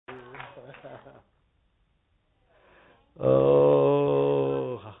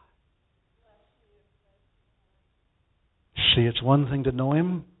Oh. See, it's one thing to know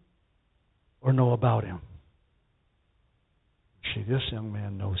him or know about him. See, this young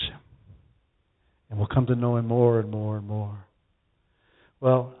man knows him. And we'll come to know him more and more and more.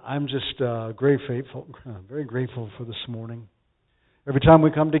 Well, I'm just very grateful for this morning. Every time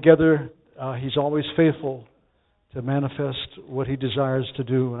we come together, he's always faithful to manifest what he desires to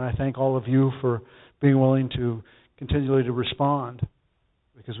do. And I thank all of you for being willing to continually to respond,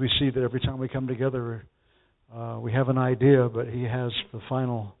 because we see that every time we come together, we have an idea, but he has the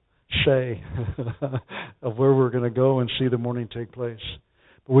final say of where we're going to go and see the morning take place.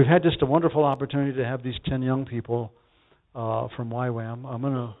 But we've had just a wonderful opportunity to have these 10 young people from YWAM. I'm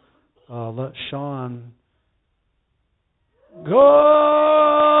going to let Sean go.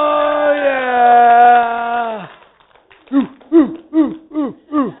 Yeah. Ooh.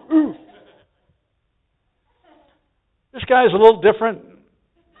 This guy's a little different,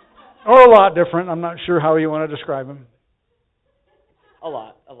 or a lot different. I'm not sure how you want to describe him. A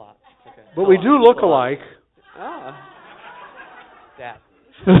lot. Okay. But we do look alike. Dad.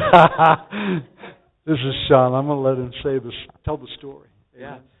 This is Sean. I'm going to let him tell the story.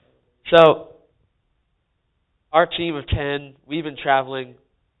 Yeah. So, our team of 10, we've been traveling.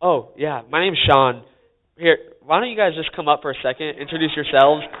 Oh, yeah. My name's Sean. Here, why don't you guys just come up for a second, introduce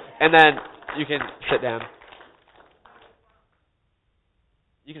yourselves, and then you can sit down.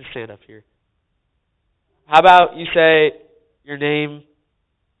 You can stand up here. How about you say your name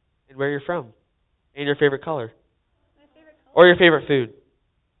and where you're from, and your favorite color, or your favorite food.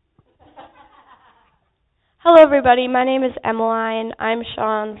 Hello, everybody. My name is Emmeline. I'm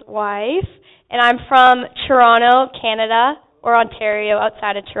Sean's wife, and I'm from Toronto, Canada, or Ontario,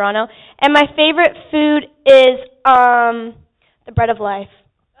 outside of Toronto. And my favorite food is the bread of life.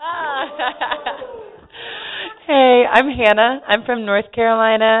 Hey, I'm Hannah. I'm from North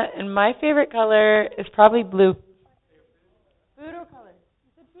Carolina, and my favorite color is probably blue. Food or color?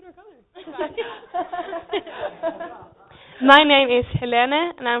 You said food or color? My name is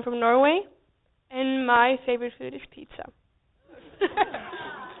Helene, and I'm from Norway, and my favorite food is pizza.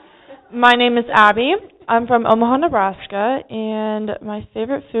 My name is Abby. I'm from Omaha, Nebraska, and my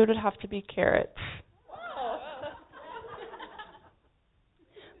favorite food would have to be carrots.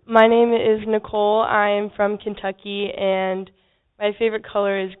 My name is Nicole. I am from Kentucky, and my favorite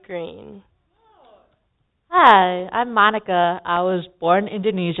color is green. Hi, I'm Monica. I was born in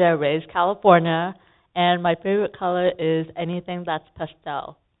Indonesia, raised California, and my favorite color is anything that's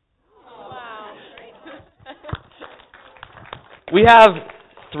pastel. Wow. We have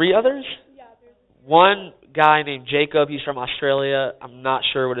 3 others. One guy named Jacob. He's from Australia. I'm not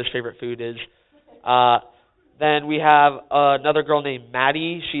sure what his favorite food is. Then we have another girl named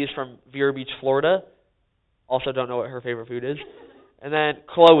Maddie. She is from Vero Beach, Florida. Also don't know what her favorite food is. And then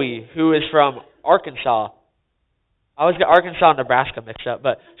Chloe, who is from Arkansas. I always get Arkansas and Nebraska mixed up,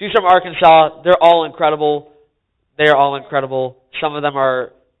 but she's from Arkansas. They're all incredible. They're all incredible. Some of them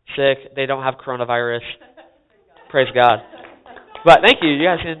are sick. They don't have coronavirus. Praise God. But thank you. You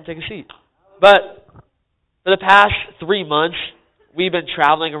guys can take a seat. But for the past 3 months, we've been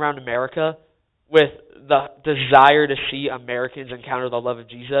traveling around America with the desire to see Americans encounter the love of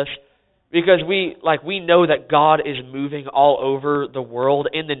Jesus, because we know that God is moving all over the world,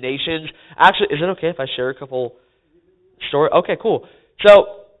 in the nations. Actually, is it okay if I share a couple stories? Okay, cool.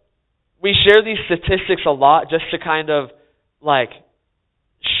 So we share these statistics a lot just to kind of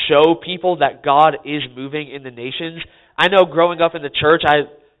show people that God is moving in the nations. I know growing up in the church, I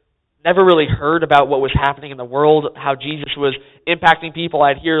never really heard about what was happening in the world, how Jesus was impacting people.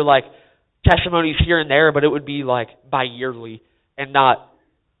 I'd hear testimonies here and there, but it would be bi-yearly and not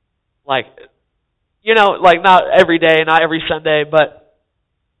not every day, not every Sunday. But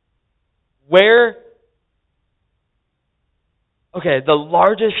the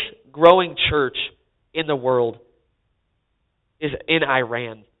largest growing church in the world is in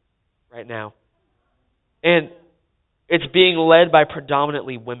Iran right now. And it's being led by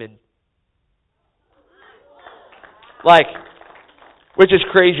predominantly women. Which is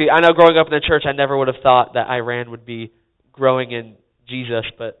crazy. I know growing up in the church, I never would have thought that Iran would be growing in Jesus,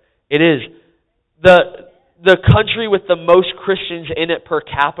 but it is. The country with the most Christians in it per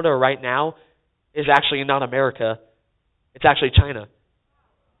capita right now is actually not America. It's actually China.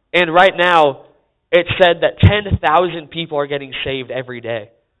 And right now, it's said that 10,000 people are getting saved every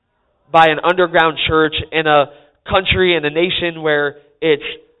day by an underground church in a country, in a nation where it's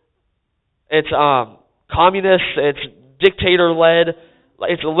communist, it's dictator-led.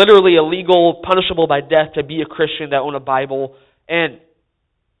 It's literally illegal, punishable by death to be a Christian that own a Bible. And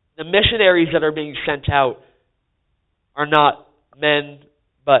the missionaries that are being sent out, are not men,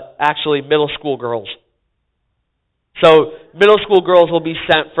 but actually middle school girls. So middle school girls will be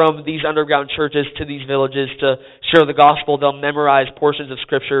sent from these underground churches to these villages to share the gospel. They'll memorize portions of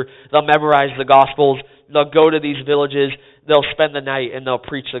Scripture. They'll memorize the Gospels. They'll go to these villages. They'll spend the night and they'll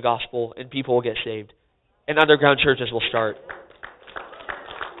preach the gospel, and people will get saved. And underground churches will start,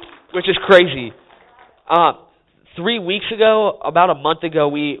 which is crazy. 3 weeks ago, about a month ago,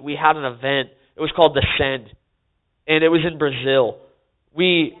 we had an event. It was called Descend, and it was in Brazil.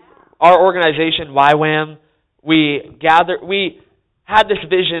 Our organization, YWAM, we had this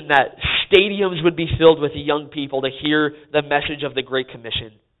vision that stadiums would be filled with young people to hear the message of the Great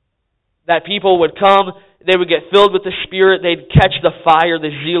Commission. That people would come, they would get filled with the Spirit, they'd catch the fire, the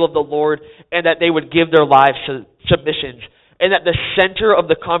zeal of the Lord, and that they would give their lives to missions. And that the center of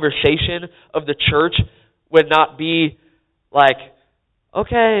the conversation of the church would not be like,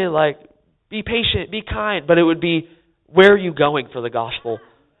 okay, like, be patient, be kind, but it would be, where are you going for the gospel?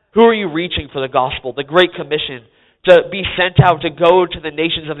 Who are you reaching for the gospel? The Great Commission, to be sent out, to go to the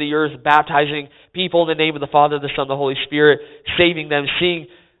nations of the earth, baptizing people in the name of the Father, the Son, the Holy Spirit, saving them, seeing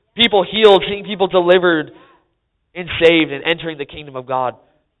people healed, seeing people delivered and saved and entering the kingdom of God.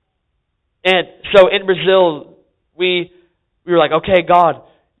 And so in Brazil, we were like, okay, God,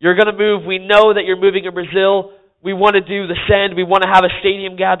 you're going to move. We know that you're moving in Brazil. We want to do the send. We want to have a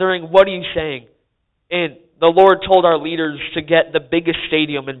stadium gathering. What are you saying? And the Lord told our leaders to get the biggest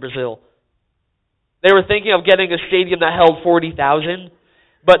stadium in Brazil. They were thinking of getting a stadium that held 40,000,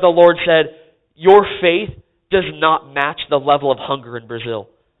 but the Lord said, your faith does not match the level of hunger in Brazil.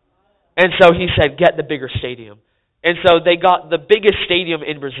 And so he said, get the bigger stadium. And so they got the biggest stadium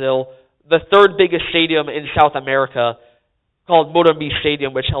in Brazil, the third biggest stadium in South America, called Morumbi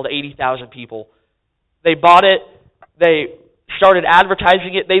Stadium, which held 80,000 people. They bought it. They started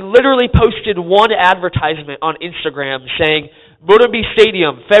advertising it. They literally posted one advertisement on Instagram saying, Morumbi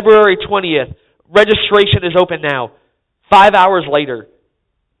Stadium, February 20th, registration is open now. 5 hours later,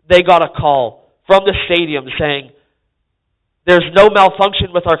 they got a call from the stadium saying, there's no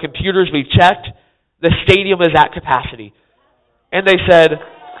malfunction with our computers. We've checked. The stadium is at capacity. And they said,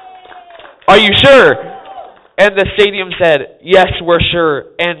 are you sure? And the stadium said, yes, we're sure.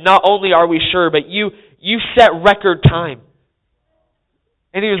 And not only are we sure, but you set record time.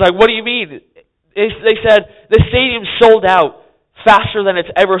 And he was like, what do you mean? They said, the stadium sold out faster than it's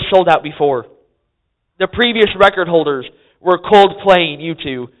ever sold out before. The previous record holders were Coldplay and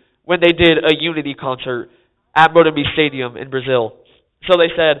U2 when they did a Unity concert at Morumbi Stadium in Brazil. So they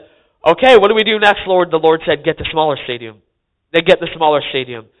said, okay, what do we do next, Lord? The Lord said, get the smaller stadium. They get the smaller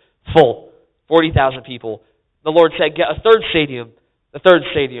stadium, full, 40,000 people. The Lord said, get a third stadium, the third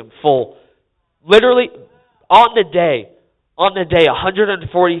stadium, full. Literally, on the day,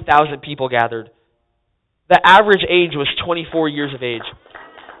 140,000 people gathered. The average age was 24 years of age.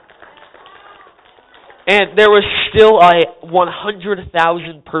 And there was still a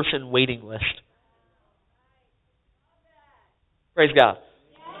 100,000 person waiting list. Praise God.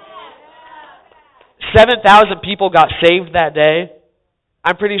 7,000 people got saved that day.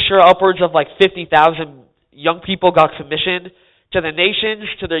 I'm pretty sure upwards of like 50,000 young people got commissioned to the nations,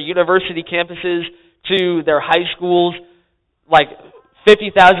 to their university campuses, to their high schools. Like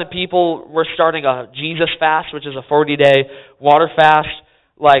 50,000 people were starting a Jesus fast, which is a 40-day water fast.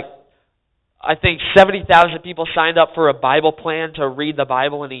 Like, I think 70,000 people signed up for a Bible plan to read the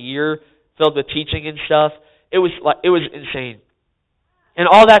Bible in a year, filled with teaching and stuff. It was insane. And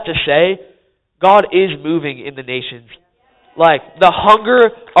all that to say, God is moving in the nations. Like, the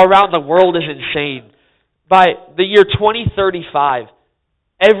hunger around the world is insane. By the year 2035,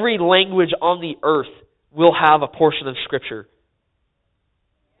 every language on the earth will have a portion of Scripture.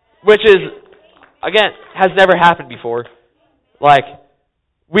 Which is, again, has never happened before. Like,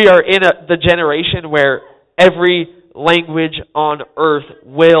 we are in the generation where every language on earth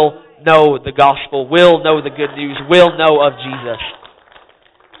will know the gospel, will know the good news, will know of Jesus.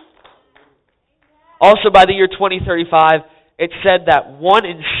 Also, by the year 2035, it said that 1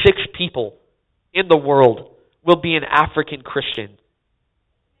 in 6 people in the world will be an African Christian.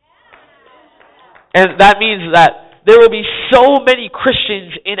 And that means that there will be so many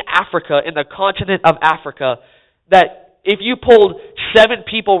Christians in Africa, in the continent of Africa, that if you pulled 7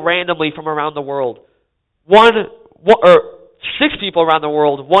 people randomly from around the world, 6 people around the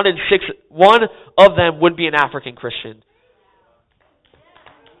world, 1 in 6, one of them would be an African Christian.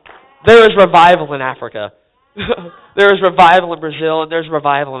 There is revival in Africa. There is revival in Brazil, and there's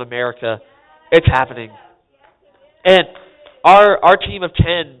revival in America. It's happening. And our team of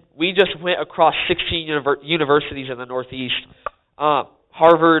 10, we just went across 16 universities in the Northeast.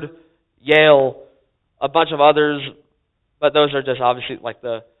 Harvard, Yale, a bunch of others, but those are just obviously like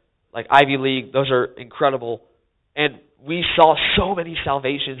Ivy League. Those are incredible. And we saw so many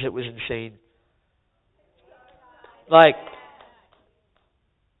salvations, it was insane. Like,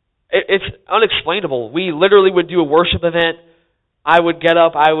 it's unexplainable. We literally would do a worship event. I would get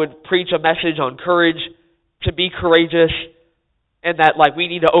up, I would preach a message on courage, to be courageous, and that like we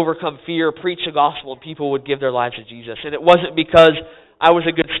need to overcome fear, preach the gospel, and people would give their lives to Jesus. And it wasn't because I was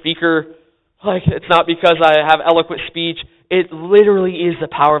a good speaker. Like, it's not because I have eloquent speech. It literally is the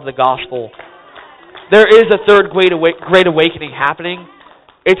power of the gospel. There is a third great awakening happening.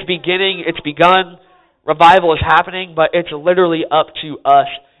 It's beginning, it's begun. Revival is happening, but it's literally up to us.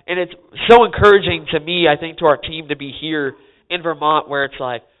 And it's so encouraging to me, I think, to our team to be here in Vermont, where it's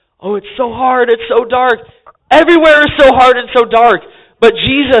like, oh, it's so hard, it's so dark. Everywhere is so hard and so dark. But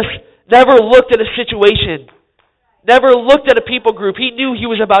Jesus never looked at a situation, never looked at a people group. He knew he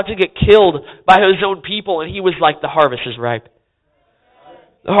was about to get killed by his own people, and he was like, the harvest is ripe.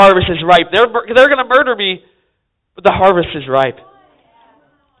 The harvest is ripe. They're going to murder me, but the harvest is ripe.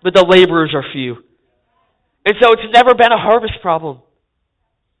 But the laborers are few. And so it's never been a harvest problem.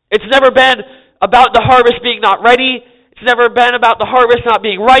 It's never been about the harvest being not ready. It's never been about the harvest not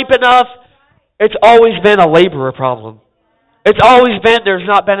being ripe enough. It's always been a laborer problem. It's always been there's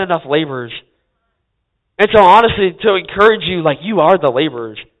not been enough laborers. And so honestly, to encourage you, like, you are the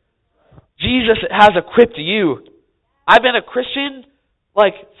laborers. Jesus has equipped you. I've been a Christian,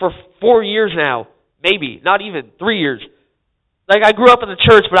 like, for 4 years now. Maybe, not even 3 years. Like, I grew up in the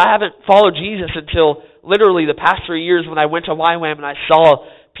church, but I haven't followed Jesus until literally the past 3 years when I went to YWAM and I saw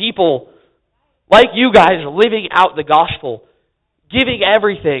people like you guys living out the gospel, giving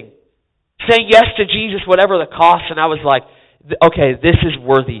everything, saying yes to Jesus, whatever the cost. And I was like, okay, this is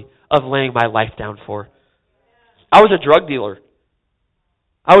worthy of laying my life down for. I was a drug dealer.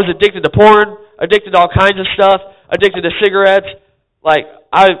 I was addicted to porn, addicted to all kinds of stuff, addicted to cigarettes. Like,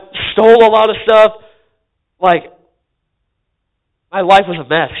 I stole a lot of stuff. Like, my life was a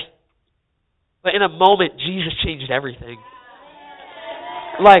mess. But in a moment, Jesus changed everything.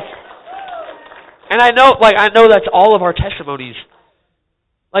 Like, and I know that's all of our testimonies.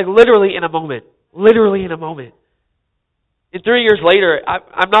 Like, literally in a moment. Literally in a moment. And 3 years later,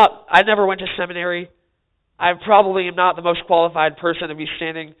 I never went to seminary. I probably am not the most qualified person to be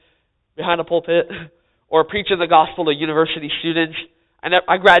standing behind a pulpit or preaching the gospel to university students.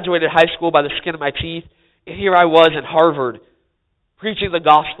 I graduated high school by the skin of my teeth, and here I was in Harvard preaching the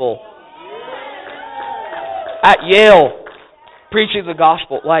gospel. At Yale, preaching the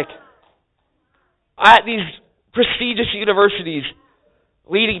gospel. Like, at these prestigious universities,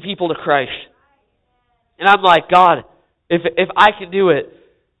 leading people to Christ. And I'm like, God, if I can do it,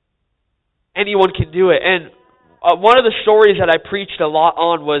 anyone can do it. And one of the stories that I preached a lot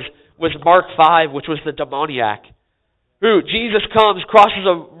on was Mark 5, which was the demoniac. Who, Jesus comes, crosses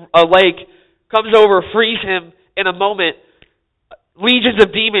a lake, comes over, frees him in a moment. Legions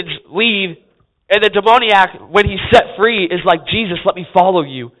of demons leave. And the demoniac, when he's set free, is like, Jesus, let me follow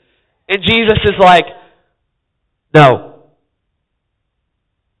you. And Jesus is like, no.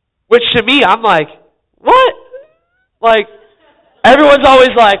 Which to me, I'm like, what? Like, everyone's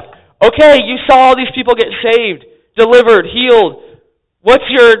always like, okay, you saw all these people get saved, delivered, healed. What's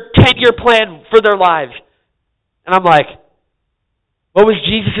your 10-year plan for their lives? And I'm like, what was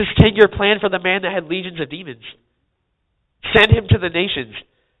Jesus' 10-year plan for the man that had legions of demons? Send him to the nations.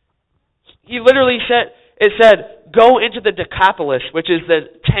 He literally said, go into the Decapolis, which is the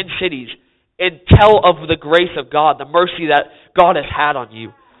 10 cities, and tell of the grace of God, the mercy that God has had on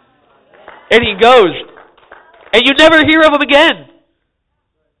you. And he goes, and you never hear of him again.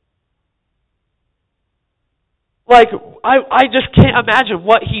 Like, I just can't imagine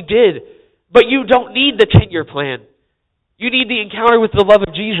what he did. But you don't need the 10-year plan. You need the encounter with the love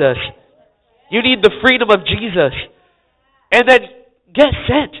of Jesus. You need the freedom of Jesus. And then get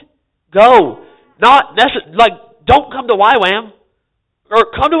sent. Go. Not necessarily, like, don't come to YWAM. Or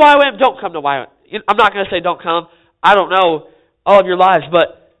come to YWAM, don't come to YWAM. I'm not going to say don't come. I don't know all of your lives,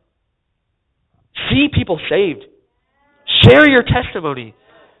 but see people saved. Share your testimony.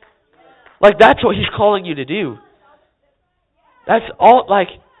 Like, that's what he's calling you to do. That's all, like,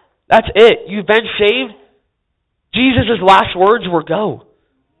 that's it. You've been saved. Jesus' last words were go.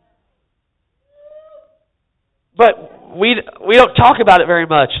 But we don't talk about it very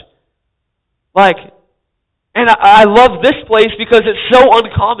much. Like, and I love this place because it's so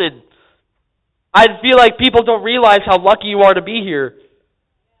uncommon. I feel like people don't realize how lucky you are to be here.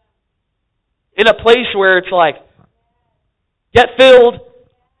 In a place where it's like, get filled,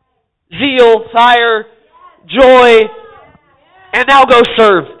 zeal, fire, joy, and now go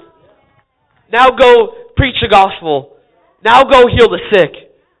serve. Now go preach the gospel. Now go heal the sick.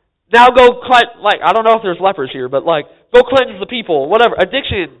 Now go I don't know if there's lepers here, but go cleanse the people, whatever.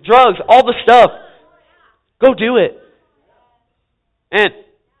 Addiction, drugs, all the stuff. Go do it. And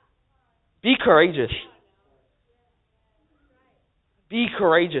be courageous. Be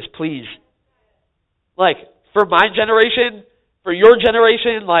courageous, please. For my generation, for your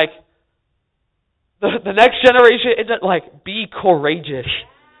generation, the next generation, be courageous.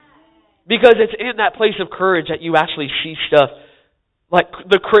 Because it's in that place of courage that you actually see stuff,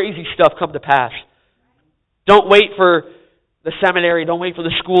 the crazy stuff come to pass. Don't wait for the seminary, don't wait for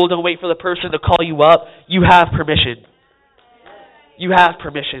the school, don't wait for the person to call you up. You have permission. You have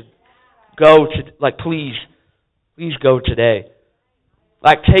permission. Go to, please go today.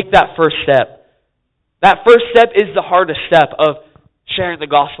 Take that first step. That first step is the hardest step of sharing the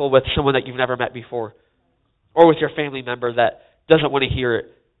gospel with someone that you've never met before, or with your family member that doesn't want to hear it.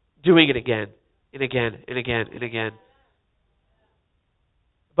 Doing it again and again and again and again.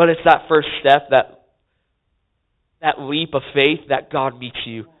 But it's that first step, that leap of faith that God meets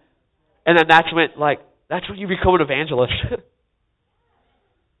you. And then that's when you become an evangelist.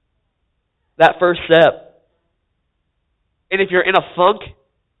 That first step. And if you're in a funk,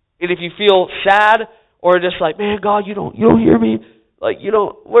 and if you feel sad, or just man, God, you don't hear me.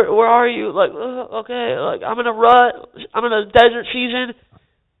 Where are you? Okay, I'm in a rut. I'm in a desert season.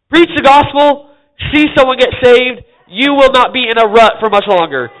 Preach the gospel. See someone get saved. You will not be in a rut for much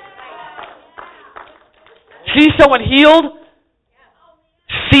longer. See someone healed.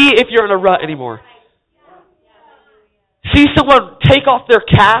 See if you're in a rut anymore. See someone take off their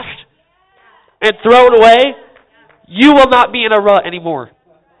cast and throw it away. You will not be in a rut anymore.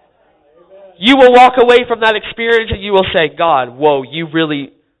 You will walk away from that experience and you will say, God, whoa, you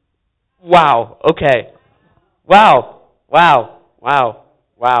really, wow, okay. Wow, wow, wow,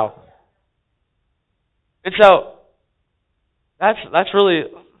 wow. And so, that's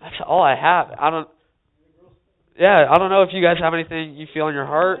all I have. I don't know if you guys have anything you feel in your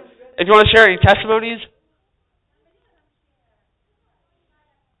heart. If you want to share any testimonies.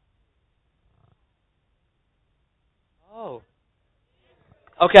 Oh.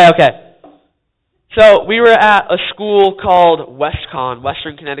 Okay. So we were at a school called WestCon,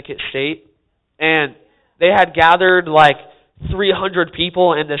 Western Connecticut State, and they had gathered 300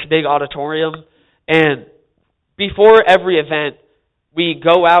 people in this big auditorium, and before every event, we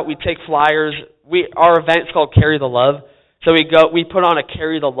go out, we take flyers. Our event's called Carry the Love, so we put on a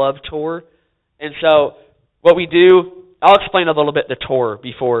Carry the Love tour, and so what we do, I'll explain a little bit the tour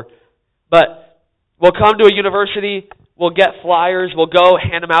before, but we'll come to a university. We'll get flyers. We'll go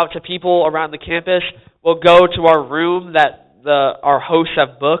hand them out to people around the campus. We'll go to our room that our hosts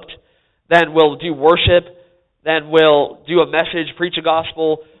have booked. Then we'll do worship. Then we'll do a message, preach a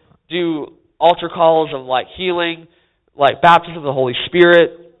gospel, do altar calls of healing, baptism of the Holy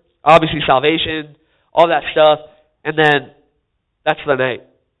Spirit, obviously salvation, all that stuff. And then that's the night.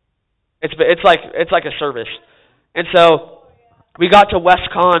 It's like a service. And so we got to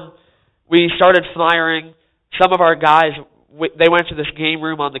WestCon. We started flyering. Some of our guys, they went to this game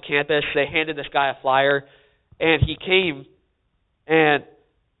room on the campus. They handed this guy a flyer, and he came. And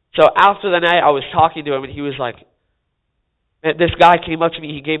so after the night, I was talking to him, and he was like, this guy came up to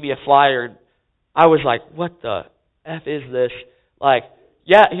me. He gave me a flyer, and I was like, what the F is this?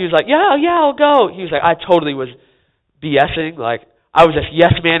 Yeah. He was like, yeah, I'll go. He was like, I totally was BSing. I was just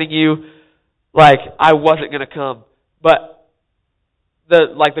yes-manning you. I wasn't going to come. But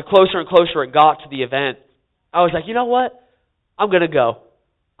the closer and closer it got to the event, I was like, you know what? I'm going to go.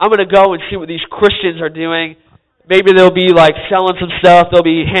 I'm going to go and see what these Christians are doing. Maybe they'll be selling some stuff. They'll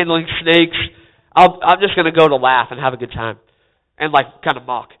be handling snakes. I'm just going to go to laugh and have a good time and kind of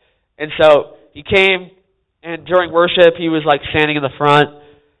mock. And so he came, and during worship, he was standing in the front.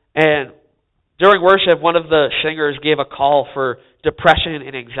 And during worship, one of the singers gave a call for depression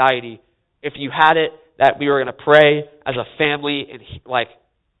and anxiety. If you had it, that we were going to pray as a family and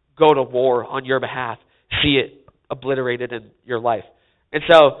go to war on your behalf. See it obliterated in your life. And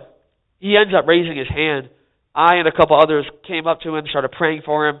so he ends up raising his hand. I and a couple others came up to him, started praying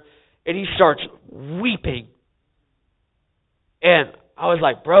for him, and he starts weeping. And I was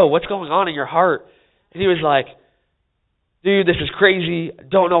like, bro, what's going on in your heart? And he was like, dude, this is crazy. I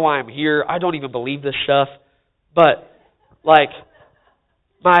don't know why I'm here. I don't even believe this stuff. But my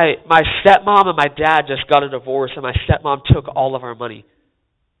stepmom and my dad just got a divorce, and my stepmom took all of our money.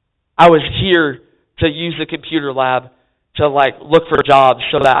 I was here to use the computer lab to look for jobs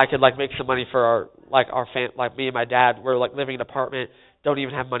so that I could make some money for our me and my dad. We're living in an apartment, don't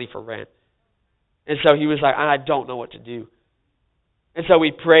even have money for rent. And so he was like, I don't know what to do. And so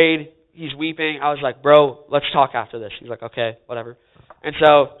we prayed, he's weeping. I was like, bro, let's talk after this. He's like, okay, whatever. And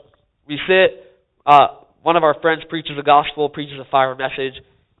so we sit. One of our friends preaches the gospel, preaches a fire message.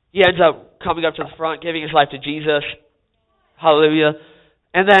 He ends up coming up to the front, giving his life to Jesus. Hallelujah.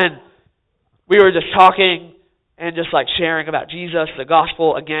 And then we were just talking and just like sharing about Jesus, the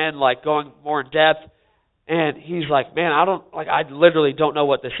gospel, again, like going more in depth. And he's like, man, I literally don't know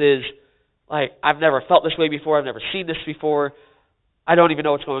what this is. Like, I've never felt this way before. I've never seen this before. I don't even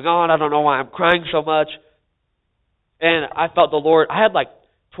know what's going on. I don't know why I'm crying so much. And I felt the Lord. I had like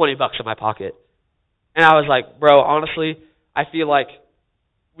 $20 in my pocket. And I was like, bro, honestly, I feel like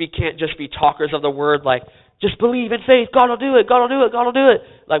we can't just be talkers of the word, like, just believe in faith, God will do it, God will do it, God will do it.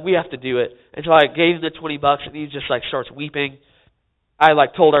 Like, we have to do it. And so I gave him the $20, and he just, like, starts weeping. I,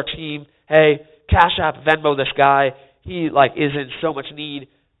 like, told our team, hey, Cash App, Venmo this guy. He, like, is in so much need.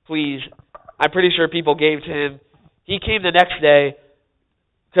 Please. I'm pretty sure people gave to him. He came the next day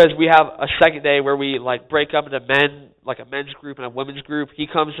because we have a second day where we, like, break up into men, like a men's group and a women's group. He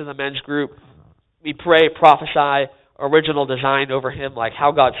comes to the men's group. We pray, prophesy, original design over him, like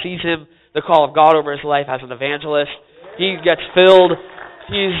how God sees him, the call of God over his life as an evangelist. He gets filled.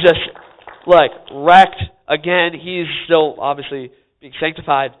 He's just, like, wrecked again. He's still, obviously, being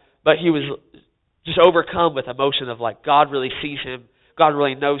sanctified, but he was just overcome with emotion of, like, God really sees him. God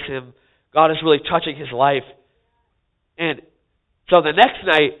really knows him. God is really touching his life. And so the next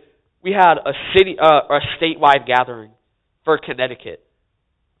night, we had a statewide gathering for Connecticut.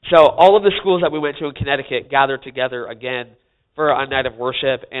 So all of the schools that we went to in Connecticut gathered together again for a night of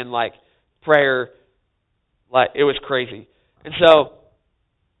worship and, like, prayer. Like, it was crazy. And so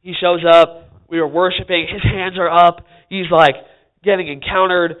he shows up. We were worshiping. His hands are up. He's, like, getting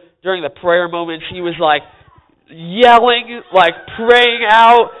encountered during the prayer moments. He was, like, yelling, like, praying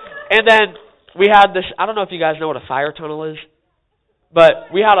out. And then we had this, I don't know if you guys know what a fire tunnel is,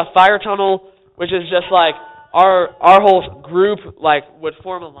 but we had a fire tunnel, which is just like our whole group, like, would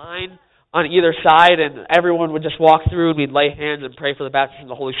form a line on either side, and everyone would just walk through, and we'd lay hands and pray for the baptism of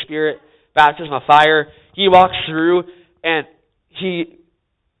the Holy Spirit, baptism of fire. He walks through, and he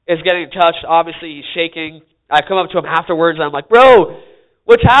is getting touched. Obviously, he's shaking. I come up to him afterwards, and I'm like, bro,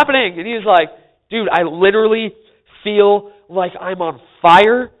 what's happening? And he's like, dude, I literally feel like I'm on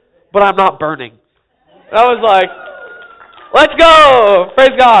fire, but I'm not burning. And I was like, let's go!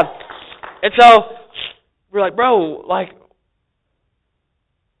 Praise God. And so we're like, bro, like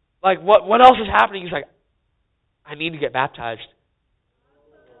what else is happening? He's like, I need to get baptized.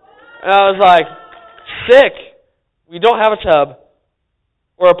 And I was like, sick. We don't have a tub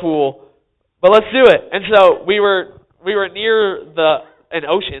or a pool, but let's do it. And so we were near an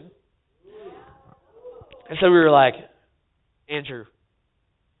ocean. And so we were like, Andrew,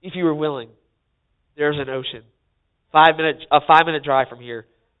 if you were willing, there's an ocean. A 5-minute drive from here,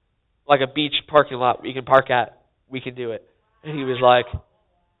 like a beach parking lot you can park at. We can do it. And he was like,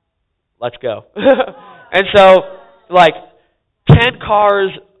 let's go. And so, like, 10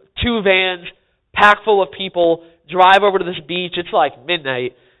 cars, 2 vans, packed full of people, drive over to this beach. It's like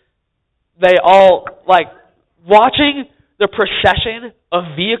midnight. They all, like, watching the procession of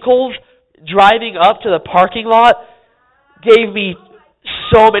vehicles driving up to the parking lot gave me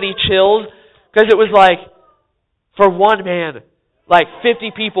so many chills, because it was like, for one man, like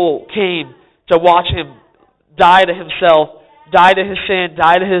 50 people came to watch him die to himself, die to his sin,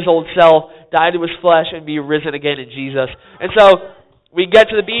 die to his old self, die to his flesh, and be risen again in Jesus. And so we get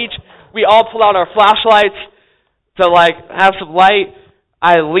to the beach. We all pull out our flashlights to, like, have some light.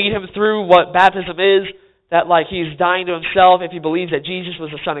 I lead him through what baptism is, that, like, he's dying to himself if he believes that Jesus was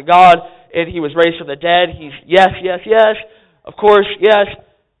the Son of God and he was raised from the dead. He's yes, yes, yes. Of course, yes.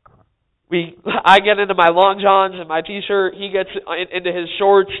 I get into my long johns and my t-shirt. He gets into his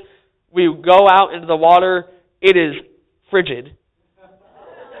shorts. We go out into the water. It is frigid,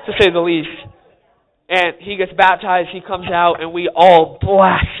 to say the least. And he gets baptized. He comes out, and we all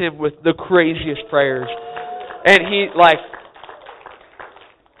blast him with the craziest prayers. And he, like,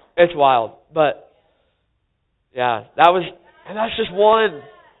 it's wild. But, yeah, and that's just one.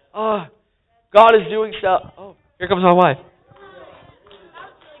 God is doing stuff. Oh, here comes my wife.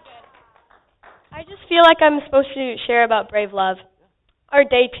 I just feel like I'm supposed to share about Brave Love, our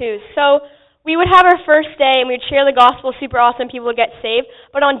day 2. So we would have our first day, and we would share the gospel, super awesome, people would get saved.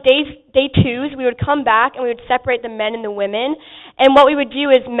 But on day 2s, we would come back, and we would separate the men and the women. And what we would do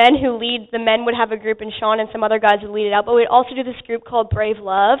is men who lead, the men would have a group, and Sean and some other guys would lead it out. But we'd also do this group called Brave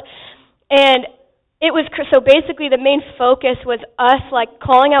Love. And so basically the main focus was us like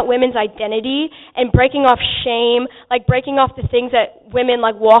calling out women's identity and breaking off shame, like breaking off the things that women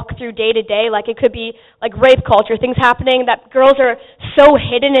like walk through day to day. Like it could be like rape culture, things happening that girls are so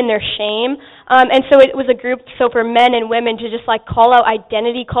hidden in their shame. And so it was a group so for men and women to just like call out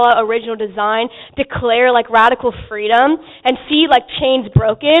identity, call out original design, declare like radical freedom, and see like chains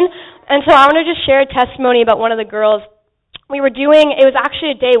broken. And so I want to just share a testimony about one of the girls. It was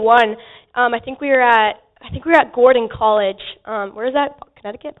actually a day one. I think we were at Gordon College. Where is that?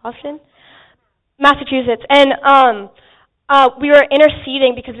 Connecticut? Boston? Massachusetts. And we were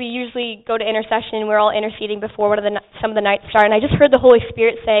interceding because we usually go to intercession. We're all interceding before some of the nights start. And I just heard the Holy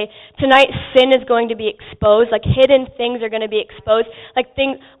Spirit say, tonight sin is going to be exposed. Like hidden things are going to be exposed. Like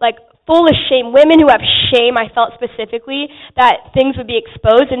things like full of shame. Women who have shame, I felt specifically that things would be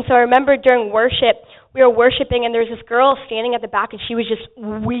exposed. And so I remember during worship, we were worshiping, and there was this girl standing at the back, and she was just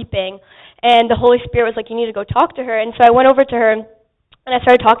weeping. And the Holy Spirit was like, you need to go talk to her. And so I went over to her, and I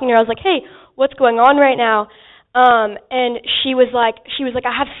started talking to her. I was like, hey, what's going on right now? And she was like,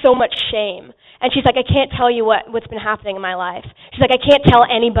 I have so much shame. And she's like, I can't tell you what's been happening in my life. She's like, I can't tell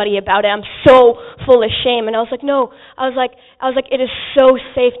anybody about it. I'm so full of shame. And I was like, no. I was like, it is so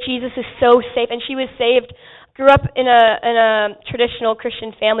safe. Jesus is so safe. And she was saved, grew up in a traditional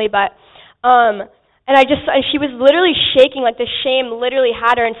Christian family, but and she was literally shaking, like the shame literally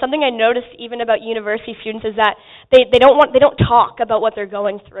had her. And something I noticed even about university students is that they don't talk about what they're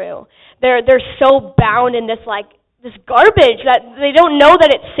going through. They're so bound in this garbage that they don't know that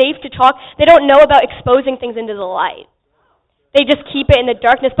it's safe to talk. They don't know about exposing things into the light. They just keep it in the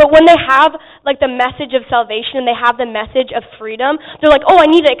darkness. But when they have like the message of salvation and they have the message of freedom, they're like, oh, I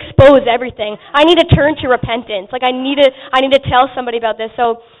need to expose everything. I need to turn to repentance. Like I need to tell somebody about this.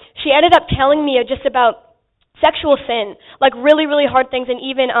 So she ended up telling me just about sexual sin, like really, really hard things, and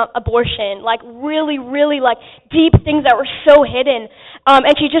even abortion, like really, really like deep things that were so hidden.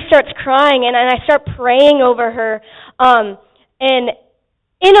 And she just starts crying, and I start praying over her. And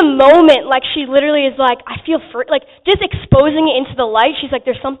in a moment, like she literally is like, I feel free, like just exposing it into the light. She's like,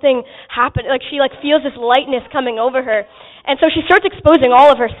 there's something happening. Like she like feels this lightness coming over her. And so she starts exposing all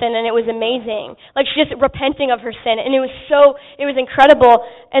of her sin, and it was amazing. Like she's just repenting of her sin, and it was incredible.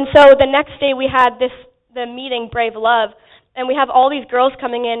 And so the next day we had the meeting, Brave Love, and we have all these girls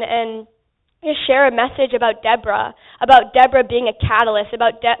coming in and just share a message about Deborah being a catalyst,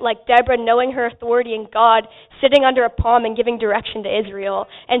 about Deborah knowing her authority in God, sitting under a palm and giving direction to Israel,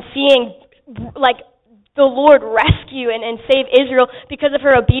 and seeing like the Lord rescue and save Israel because of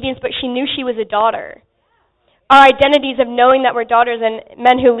her obedience, but she knew she was a daughter. Our identities of knowing that we're daughters, and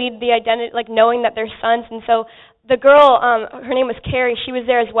men who lead the identity, like knowing that they're sons. And so the girl, her name was Carrie, she was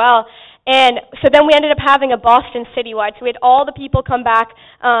there as well. And so then we ended up having a Boston citywide. So we had all the people come back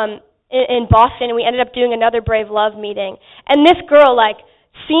in Boston, and we ended up doing another Brave Love meeting. And this girl, like,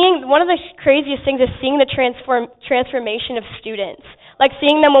 one of the craziest things is seeing the transformation of students. Like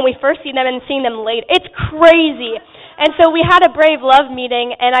seeing them when we first see them and seeing them later. It's crazy. And so we had a Brave Love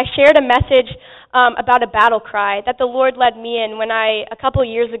meeting, and I shared a message about a battle cry that the Lord led me in when a couple of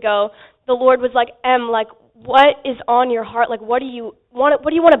years ago, the Lord was like, like, what is on your heart? Like, what do you want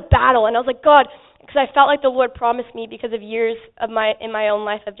to battle? And I was like, God, because I felt like the Lord promised me because of years in my own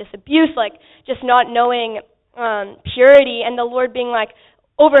life of just abuse, like just not knowing purity, and the Lord being like,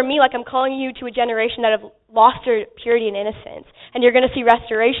 over me, like I'm calling you to a generation that have lost their purity and innocence, and you're going to see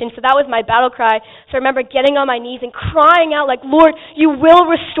restoration. So that was my battle cry. So I remember getting on my knees and crying out like, Lord, you will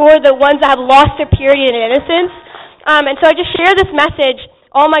restore the ones that have lost their purity and innocence. And so I just shared this message.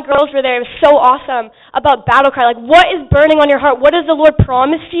 All my girls were there. It was so awesome about battle cry. Like, what is burning on your heart? What does the Lord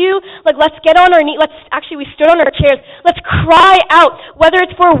promise you? Like, let's get on our knees. We stood on our chairs. Let's cry out, whether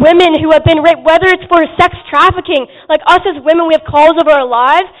it's for women who have been raped, whether it's for sex trafficking. Like, us as women, we have calls over our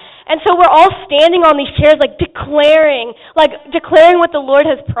lives. And so we're all standing on these chairs, declaring what the Lord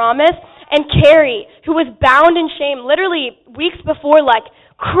has promised. And Carrie, who was bound in shame, literally weeks before,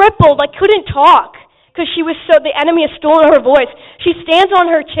 crippled, couldn't talk, because the enemy has stolen her voice. She stands on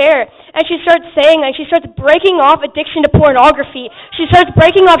her chair, and she starts saying, she starts breaking off addiction to pornography. She starts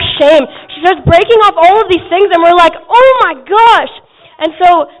breaking off shame. She starts breaking off all of these things, and we're like, oh my gosh. And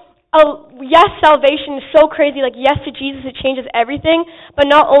so, yes, salvation is so crazy. Yes to Jesus, it changes everything.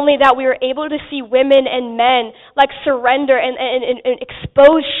 But not only that, we were able to see women and men, surrender and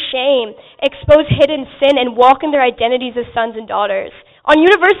expose shame, expose hidden sin, and walk in their identities as sons and daughters on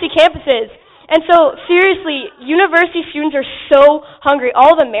university campuses. And so, seriously, university students are so hungry.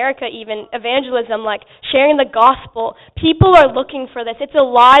 All of America, even, evangelism, sharing the gospel. People are looking for this. It's a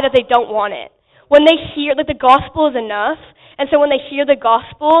lie that they don't want it. When they hear that the gospel is enough, and so when they hear the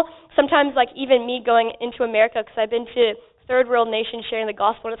gospel, sometimes, like, even me going into America, because I've been to third world nations sharing the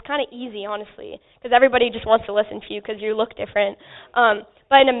gospel, and it's kind of easy, honestly, because everybody just wants to listen to you because you look different.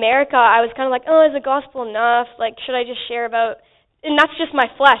 But in America, I was kind of like, oh, is the gospel enough? Like, should I just share about, and that's just my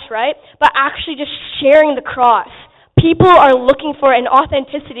flesh, right? But actually just sharing the cross. People are looking for an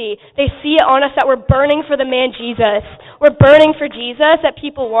authenticity. They see it on us that we're burning for the man Jesus. We're burning for Jesus, that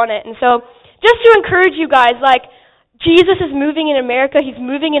people want it. And so just to encourage you guys, like, Jesus is moving in America. He's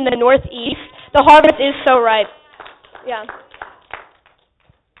moving in the Northeast. The harvest is so ripe. Yeah.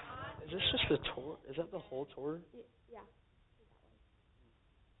 Is this just the tour? Is that the whole tour? Yeah.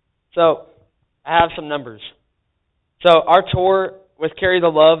 So, I have some numbers. So, our tour with Carry the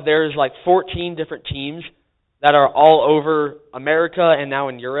Love, there's like 14 different teams that are all over America and now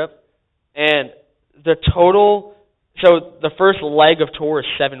in Europe. And the total, so the first leg of tour is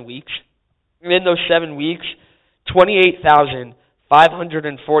 7 weeks. And in those 7 weeks,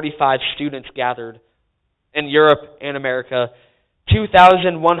 28,545 students gathered in Europe and America.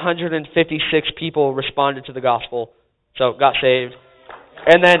 2,156 people responded to the gospel, so got saved.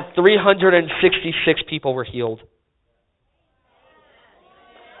 And then 366 people were healed.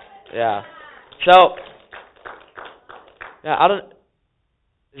 Yeah. So, yeah, I don't.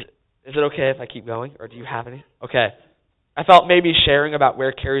 Is it okay if I keep going, or do you have any? Okay. I felt maybe sharing about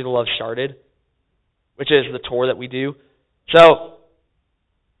where Carry the Love started, which is the tour that we do. So,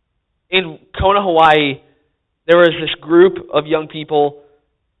 in Kona, Hawaii, there was this group of young people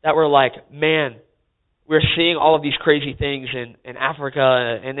that were like, man, we're seeing all of these crazy things in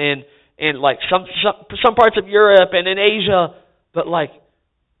Africa and in like some parts of Europe and in Asia, but like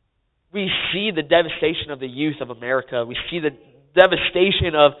we see the devastation of the youth of America. We see the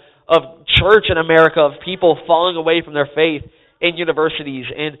devastation of church in America, of people falling away from their faith in universities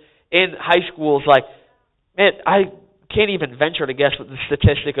and in high schools. Like, man, I can't even venture to guess what the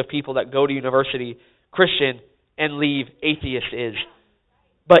statistic of people that go to university Christian and leave atheist is.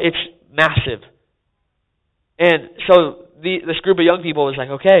 But it's massive. And so this group of young people was like,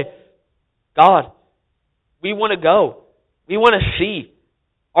 okay, God, we want to go. We want to see.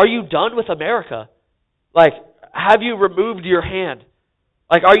 Are you done with America? Like, have you removed your hand?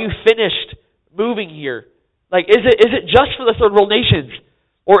 Like, are you finished moving here? Like, is it just for the third world nations?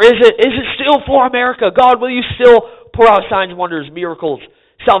 Or is it still for America? God, will you still pour out signs, wonders, miracles,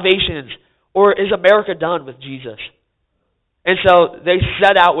 salvations? Or is America done with Jesus? And so they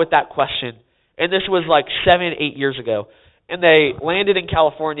set out with that question. And this was like 7-8 years ago. And they landed in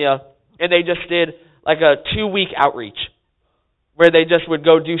California, and they just did like a 2-week outreach where they just would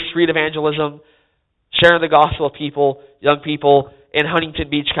go do street evangelism, sharing the gospel with people, young people in Huntington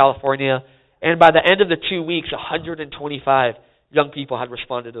Beach, California. And by the end of the 2 weeks, 125 young people had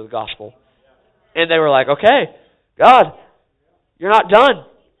responded to the gospel. And they were like, okay, God, you're not done.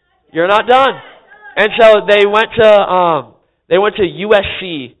 You're not done. And so they went to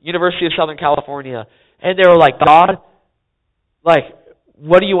USC, University of Southern California, and they were like, God, like,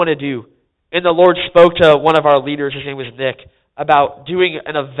 what do you want to do? And the Lord spoke to one of our leaders, his name was Nick, about doing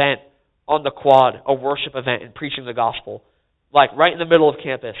an event on the quad, a worship event, and preaching the gospel, like right in the middle of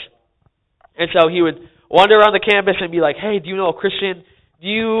campus. And so he would wander around the campus and be like, hey, do you know a Christian?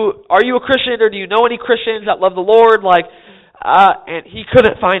 Are you a Christian, or do you know any Christians that love the Lord? Like, and he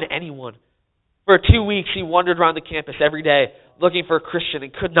couldn't find anyone. For 2 weeks, he wandered around the campus every day looking for a Christian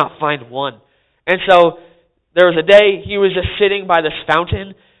and could not find one. And so there was a day he was just sitting by this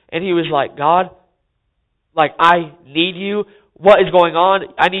fountain, and he was like, God, like, I need you. What is going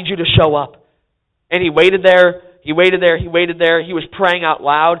on? I need you to show up. And he waited there. He waited there. He waited there. He was praying out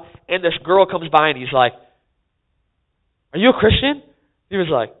loud, and this girl comes by, and he's like, are you a Christian? He was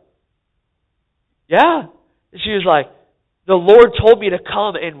like, yeah. And she was like, the Lord told me to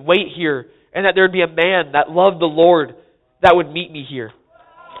come and wait here, and that there would be a man that loved the Lord that would meet me here.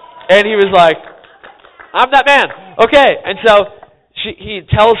 And he was like, I'm that man. Okay. And so he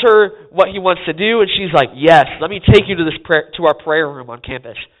tells her what he wants to do, and she's like, yes, let me take you to our prayer room on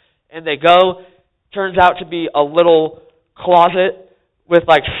campus. And they go. Turns out to be a little closet with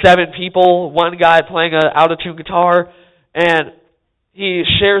like 7 people, one guy playing an out-of-tune guitar, and he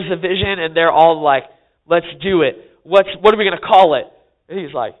shares the vision, and they're all like, let's do it. What are we going to call it? And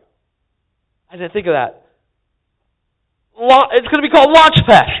he's like, I didn't think of that. It's going to be called Launch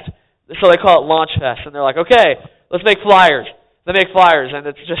Fest. So they call it Launch Fest. And they're like, okay, let's make flyers. They make flyers, and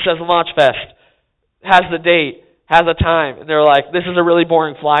it just says Launch Fest. Has the date, has a time. And they're like, this is a really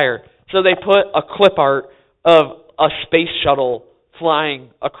boring flyer. So they put a clip art of a space shuttle flying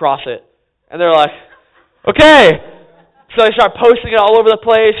across it. And they're like, okay. So they start posting it all over the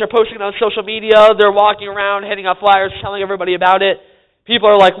place. They're posting it on social media. They're walking around, handing out flyers, telling everybody about it. people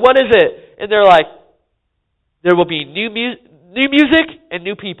are like, what is it? And they're like, there will be new music and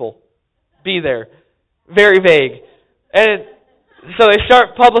new people. Be there. Very vague. And so they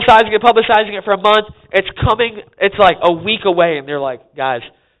start publicizing it for a month. It's coming, it's like a week away, and they're like, guys,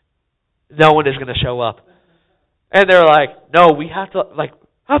 no one is going to show up. And they're like, no, we have to, like,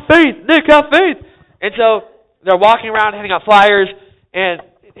 have faith, Nick, have faith. And so they're walking around handing out flyers, and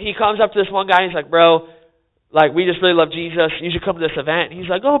he comes up to this one guy, and he's like, bro, like, we just really love Jesus. You should come to this event. And he's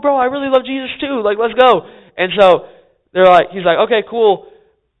like, oh, bro, I really love Jesus too. Like, let's go. And so he's like, okay, cool.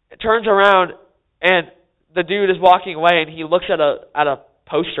 It turns around, and the dude is walking away, and he looks at a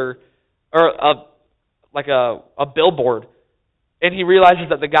poster or a billboard, and he realizes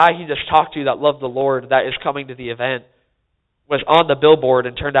that the guy he just talked to that loved the Lord that is coming to the event was on the billboard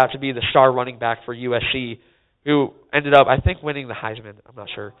and turned out to be the star running back for USC, who ended up, I think, winning the Heisman. I'm not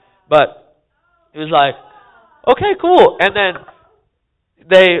sure. But it was like, okay, cool. And then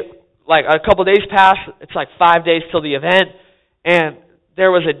a couple days pass. It's like 5 days till the event, and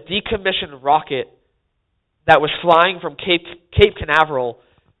there was a decommissioned rocket that was flying from Cape Canaveral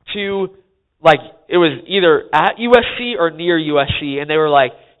to, like, it was either at USC or near USC, and they were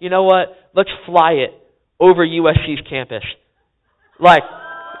like, you know what, let's fly it over USC's campus. Like,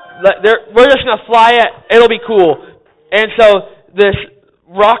 we're just going to fly it, it'll be cool. And so this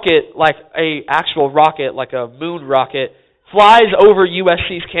rocket, like a actual rocket, like a moon rocket, flies over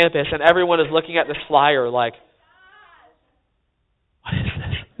USC's campus, and everyone is looking at this flyer like, what is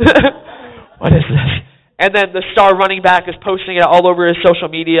this? What is this? And then the star running back is posting it all over his social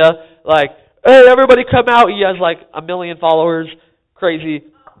media, like, hey, everybody come out. He has like 1 million followers. Crazy.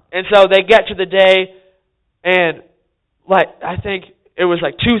 And so they get to the day, and like I think it was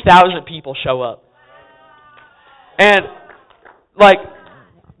like 2,000 people show up. And like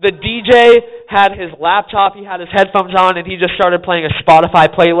the DJ had his laptop, he had his headphones on, and he just started playing a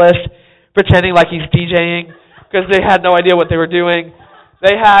Spotify playlist, pretending like he's DJing, because they had no idea what they were doing.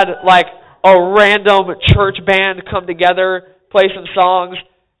 They had like a random church band come together, play some songs,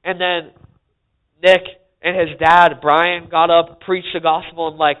 and then Nick and his dad, Brian, got up, preached the gospel,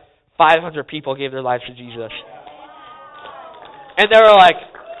 and like 500 people gave their lives to Jesus. And they were like,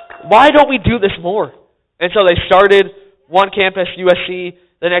 why don't we do this more? And so they started one campus, USC,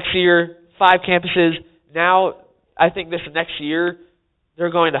 the next year, 5 campuses. Now, I think this next year,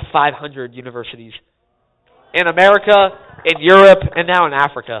 they're going to 500 universities. In America, in Europe, and now in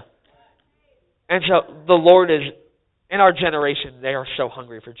Africa. And so the Lord is, in our generation, they are so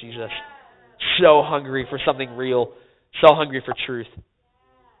hungry for Jesus. So hungry for something real. So hungry for truth.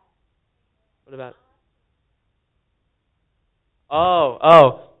 What about?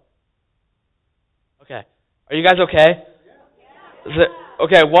 Oh. Okay. Are you guys okay?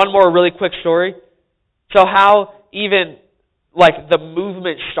 Okay, one more really quick story. So how even, like, the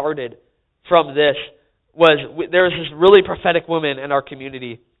movement started from this was, there was this really prophetic woman in our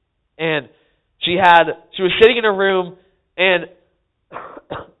community, and she was sitting in a room, and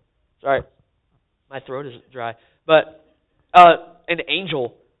sorry, my throat is dry, but an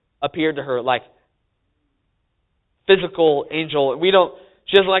angel appeared to her, like physical angel.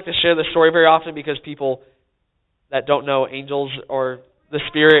 She doesn't like to share the story very often because people that don't know angels or the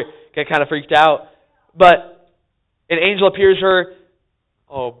spirit get kind of freaked out. But an angel appears to her.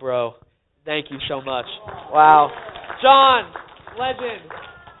 Oh, bro, thank you so much. Wow, John, legend.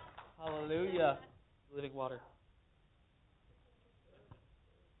 Hallelujah. Living water.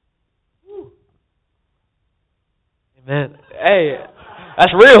 Woo. Amen. Hey,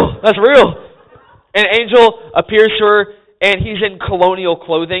 that's real. That's real. An angel appears to her, and he's in colonial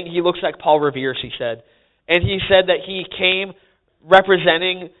clothing. He looks like Paul Revere, she said. And he said that he came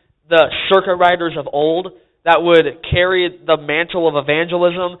representing the circuit riders of old that would carry the mantle of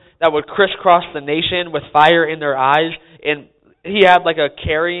evangelism, that would crisscross the nation with fire in their eyes. And he had like a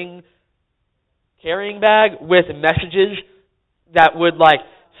carrying bag with messages that would like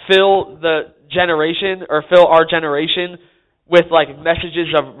fill the generation or fill our generation with like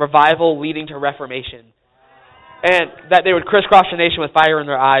messages of revival leading to reformation. And that they would crisscross the nation with fire in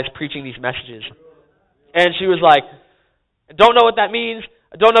their eyes preaching these messages. And she was like, I don't know what that means.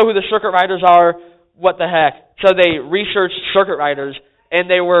 I don't know who the circuit riders are. What the heck? So they researched circuit riders, and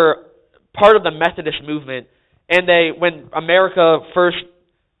they were part of the Methodist movement. And when America first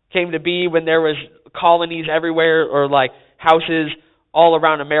came to be, when there was colonies everywhere or like houses all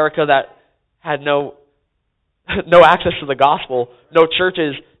around America that had no access to the gospel, no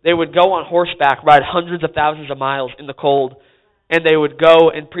churches, they would go on horseback, ride hundreds of thousands of miles in the cold, and they would go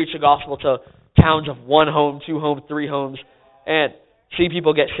and preach the gospel to towns of 1 home, 2 homes, 3 homes, and see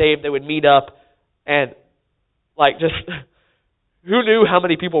people get saved. They would meet up and like just who knew how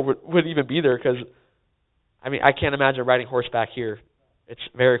many people would even be there? Because, I mean, I can't imagine riding horseback here. It's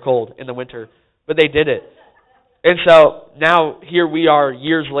very cold in the winter. But they did it. And so now here we are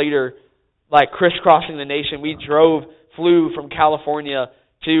years later, like crisscrossing the nation. We flew from California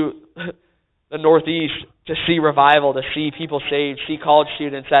to the Northeast to see revival, to see people saved, see college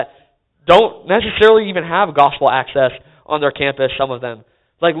students that don't necessarily even have gospel access on their campus, some of them.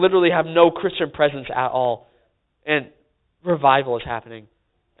 Like literally have no Christian presence at all. And revival is happening.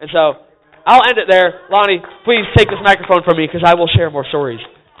 And so I'll end it there. Lonnie, please take this microphone from me because I will share more stories.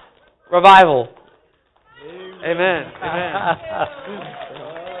 Revival. Amen.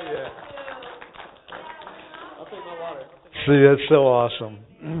 See, that's so awesome.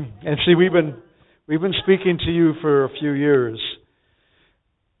 And see, we've been speaking to you for a few years.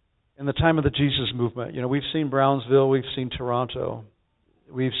 In the time of the Jesus movement, we've seen Brownsville, we've seen Toronto.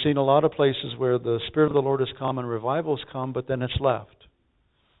 We've seen a lot of places where the Spirit of the Lord has come and revival has come, but then it's left.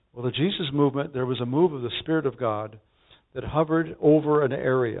 Well, the Jesus movement, there was a move of the Spirit of God that hovered over an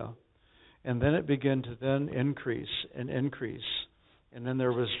area, and then it began to then increase and increase. And then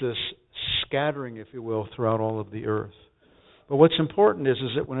there was this scattering, if you will, throughout all of the earth. But what's important is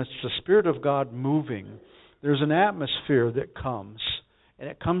that when it's the Spirit of God moving, there's an atmosphere that comes, and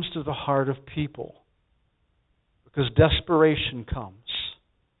it comes to the heart of people. Because desperation comes.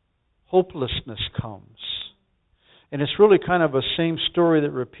 Hopelessness comes. And it's really kind of a same story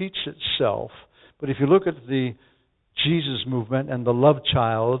that repeats itself. But if you look at the Jesus movement and the Love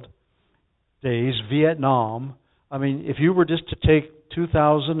Child days, Vietnam, I mean, if you were just to take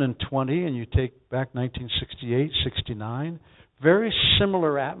 2020 and you take back 1968, 69, very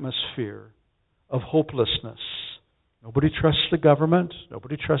similar atmosphere of hopelessness. Nobody trusts the government.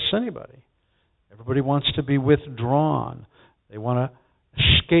 Nobody trusts anybody. Everybody wants to be withdrawn. They want to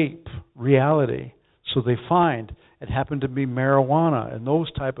escape reality. So they find it happened to be marijuana and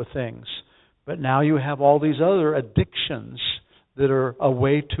those type of things. But now you have all these other addictions that are a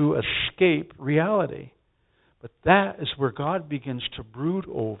way to escape reality. But that is where God begins to brood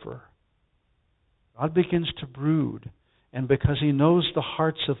over. God begins to brood. And because He knows the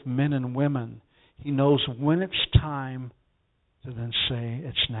hearts of men and women, He knows when it's time to then say,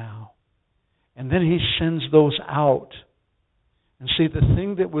 it's now. And then He sends those out. And see, the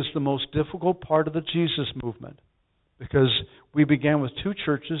thing that was the most difficult part of the Jesus movement, because we began with 2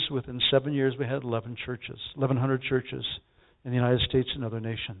 churches, within 7 years we had 1,100 churches in the United States and other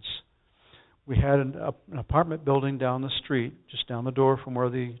nations. We had an apartment building down the street, just down the door from where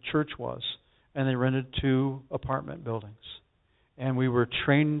the church was, and they rented 2 apartment buildings. And we were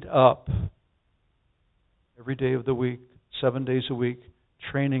trained up every day of the week, 7 days a week,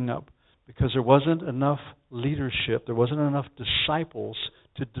 training up, because there wasn't enough leadership, there wasn't enough disciples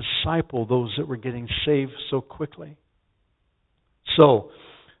to disciple those that were getting saved so quickly. So,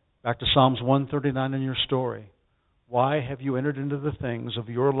 back to Psalms 139 in your story. Why have you entered into the things of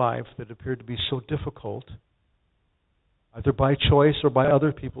your life that appear to be so difficult, either by choice or by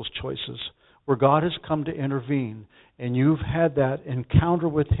other people's choices, where God has come to intervene, and you've had that encounter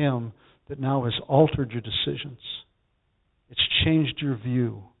with Him that now has altered your decisions. It's changed your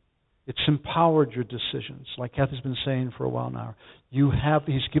view. It's empowered your decisions, like Kathy's been saying for a while now.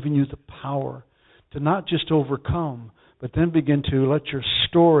 He's given you the power to not just overcome, but then begin to let your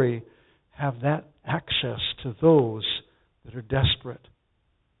story have that access to those that are desperate.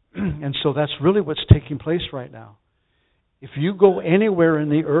 And so that's really what's taking place right now. If you go anywhere in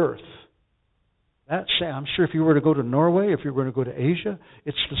the earth, I'm sure if you were to go to Norway, if you were to go to Asia,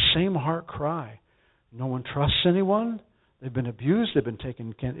 it's the same heart cry. No one trusts anyone. They've been abused. They've been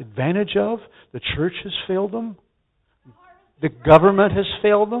taken advantage of. The church has failed them. The government has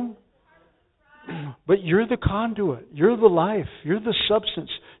failed them. But you're the conduit. You're the life. You're the substance.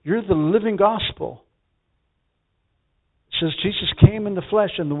 You're the living gospel. It says Jesus came in the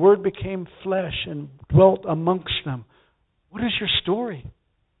flesh, and the Word became flesh and dwelt amongst them. What is your story?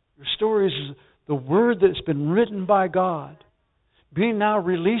 Your story is the Word that's been written by God, being now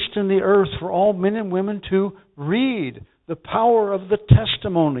released in the earth for all men and women to read. The power of the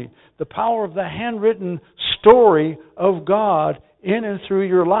testimony, the power of the handwritten story of God in and through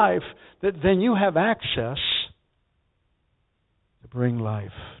your life, that then you have access to bring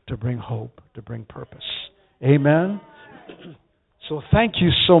life, to bring hope, to bring purpose. Amen? So thank you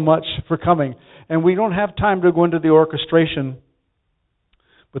so much for coming. And we don't have time to go into the orchestration,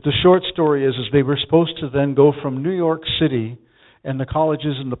 but the short story is they were supposed to then go from New York City and the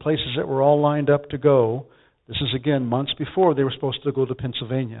colleges and the places that were all lined up to go. This is, again, months before they were supposed to go to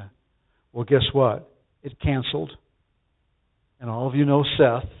Pennsylvania. Well, guess what? It canceled. And all of you know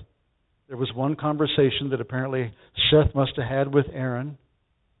Seth, there was one conversation that apparently Seth must have had with Aaron.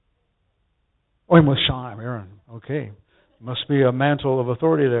 With Sean. Aaron. Okay. Must be a mantle of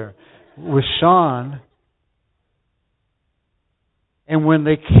authority there. With Sean. And when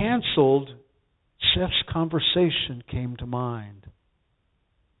they canceled, Seth's conversation came to mind.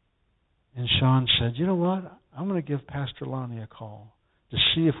 And Sean said, you know what? I'm going to give Pastor Lonnie a call to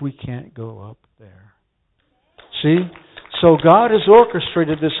see if we can't go up there. See? So God has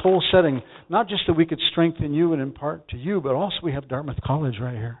orchestrated this whole setting, not just that we could strengthen you and impart to you, but also we have Dartmouth College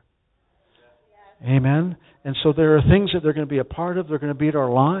right here. Amen. And so there are things that they're going to be a part of. They're going to be at our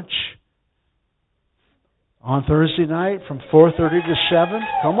launch on Thursday night from 4:30 to 7.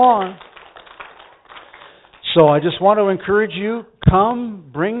 Come on. So I just want to encourage you, come,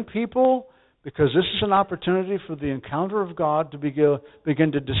 bring people, because this is an opportunity for the encounter of God to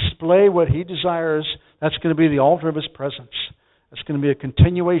begin to display what He desires. That's going to be the altar of His presence. That's going to be a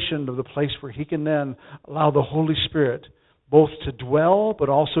continuation of the place where He can then allow the Holy Spirit both to dwell, but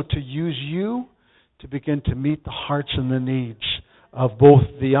also to use you to begin to meet the hearts and the needs of both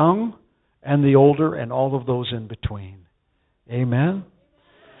the young and the older and all of those in between. Amen.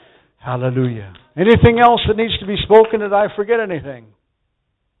 Hallelujah. Anything else that needs to be spoken? Did I forget anything?